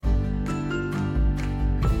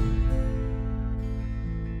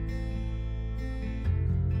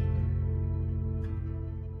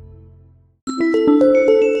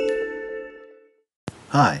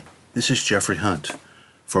Hi, this is Jeffrey Hunt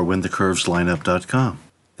for WhenTheCurvesLineUp.com.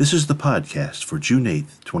 This is the podcast for June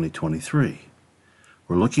 8th, 2023.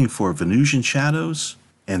 We're looking for Venusian shadows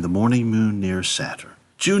and the morning moon near Saturn.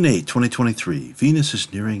 June 8, 2023, Venus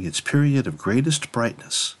is nearing its period of greatest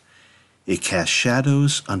brightness. It casts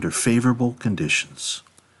shadows under favorable conditions.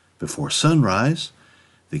 Before sunrise,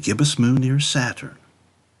 the gibbous moon nears Saturn.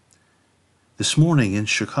 This morning in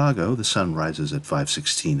Chicago, the sun rises at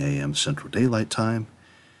 5:16 a.m. Central Daylight Time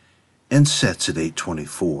and sets at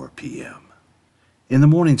 8:24 p.m. In the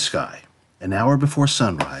morning sky, an hour before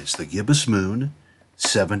sunrise, the gibbous moon,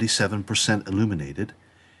 77% illuminated,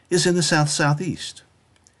 is in the south-southeast.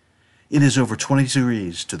 It is over 20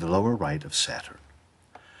 degrees to the lower right of Saturn.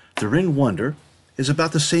 The ring Wonder is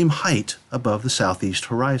about the same height above the southeast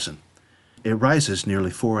horizon. It rises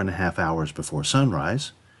nearly 4.5 hours before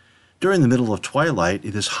sunrise. During the middle of twilight,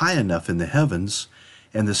 it is high enough in the heavens,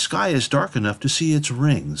 and the sky is dark enough to see its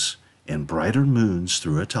rings and brighter moons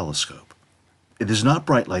through a telescope. It is not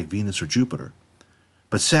bright like Venus or Jupiter,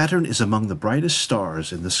 but Saturn is among the brightest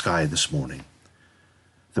stars in the sky this morning.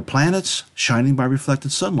 The planets, shining by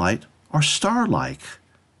reflected sunlight, are star-like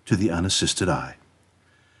to the unassisted eye.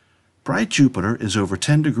 Bright Jupiter is over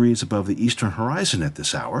 10 degrees above the eastern horizon at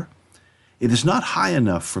this hour. It is not high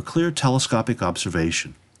enough for clear telescopic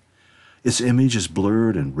observation. Its image is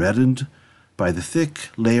blurred and reddened by the thick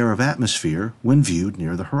layer of atmosphere when viewed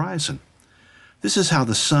near the horizon. This is how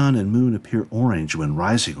the sun and moon appear orange when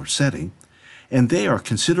rising or setting, and they are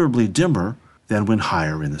considerably dimmer than when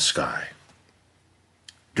higher in the sky.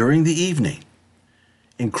 During the evening,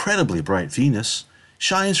 incredibly bright Venus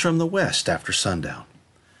shines from the west after sundown.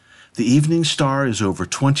 The evening star is over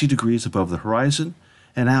 20 degrees above the horizon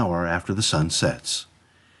an hour after the sun sets.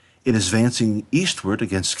 It is advancing eastward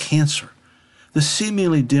against Cancer, the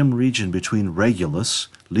seemingly dim region between Regulus,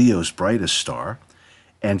 Leo's brightest star,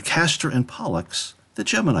 and Castor and Pollux, the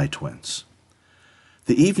Gemini twins.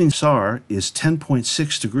 The evening star is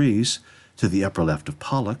 10.6 degrees to the upper left of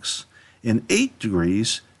Pollux and 8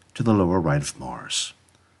 degrees to the lower right of Mars.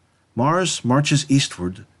 Mars marches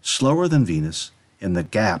eastward slower than Venus, and the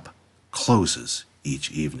gap closes each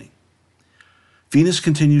evening. Venus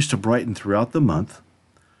continues to brighten throughout the month,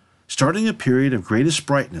 starting a period of greatest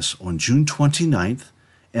brightness on June 29th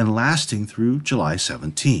and lasting through July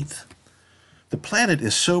 17th. The planet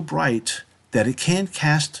is so bright that it can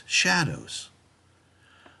cast shadows.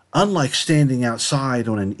 Unlike standing outside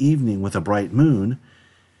on an evening with a bright moon,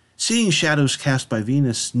 seeing shadows cast by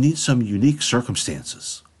Venus needs some unique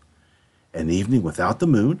circumstances. An evening without the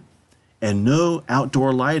moon and no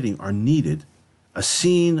outdoor lighting are needed, a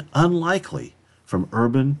scene unlikely from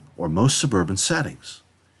urban or most suburban settings.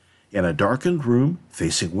 In a darkened room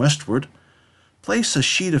facing westward, place a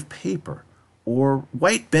sheet of paper or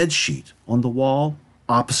white bed sheet on the wall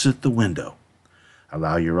opposite the window.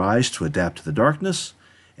 Allow your eyes to adapt to the darkness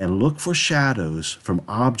and look for shadows from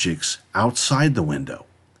objects outside the window.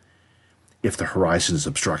 If the horizon is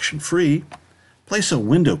obstruction-free, place a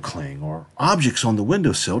window cling or objects on the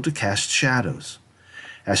windowsill to cast shadows.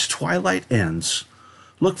 As twilight ends,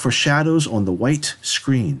 look for shadows on the white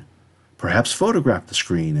screen. Perhaps photograph the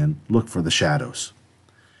screen and look for the shadows.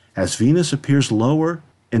 As Venus appears lower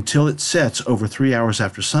until it sets over 3 hours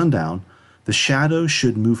after sundown, the shadows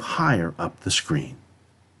should move higher up the screen.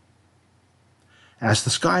 As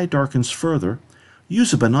the sky darkens further,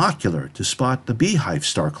 use a binocular to spot the Beehive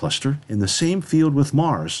star cluster in the same field with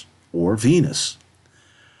Mars or Venus.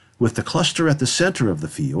 With the cluster at the center of the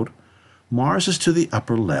field, Mars is to the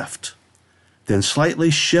upper left. Then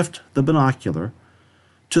slightly shift the binocular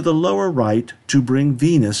to the lower right to bring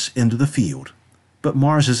Venus into the field, but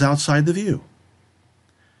Mars is outside the view.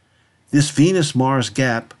 This Venus-Mars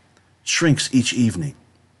gap shrinks each evening.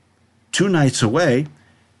 2 nights away,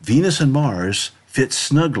 Venus and Mars fit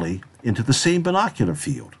snugly into the same binocular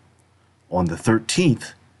field. On the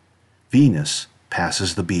 13th, Venus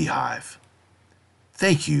passes the Beehive.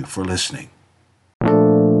 Thank you for listening.